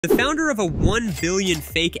The founder of a 1 billion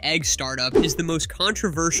fake egg startup is the most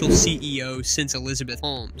controversial CEO since Elizabeth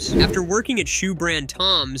Holmes. After working at shoe brand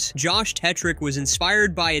Tom's, Josh Tetrick was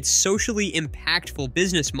inspired by its socially impactful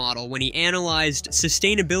business model when he analyzed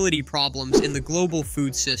sustainability problems in the global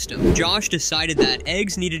food system. Josh decided that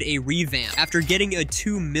eggs needed a revamp after getting a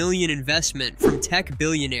 $2 million investment from tech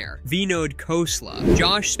billionaire Vinod Khosla.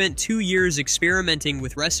 Josh spent 2 years experimenting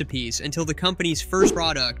with recipes until the company's first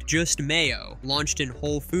product, just Mayo, launched in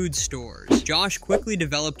Whole Foods stores. Josh quickly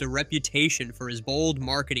developed a reputation for his bold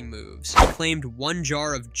marketing moves. He claimed 1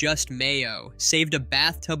 jar of just Mayo saved a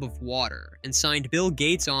bathtub of water and signed Bill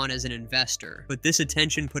Gates on as an investor, but this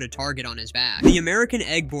attention put a target on his back. The American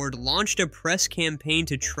Egg Board launched a press campaign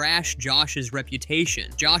to trash Josh's reputation.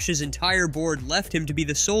 Josh's entire board left him to be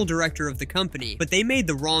the sole director of the company, but they made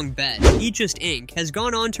the wrong bet. Just Inc. has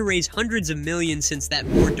gone on to raise hundreds of millions since that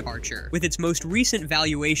board departure, with its most recent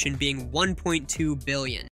valuation being $1.2 billion.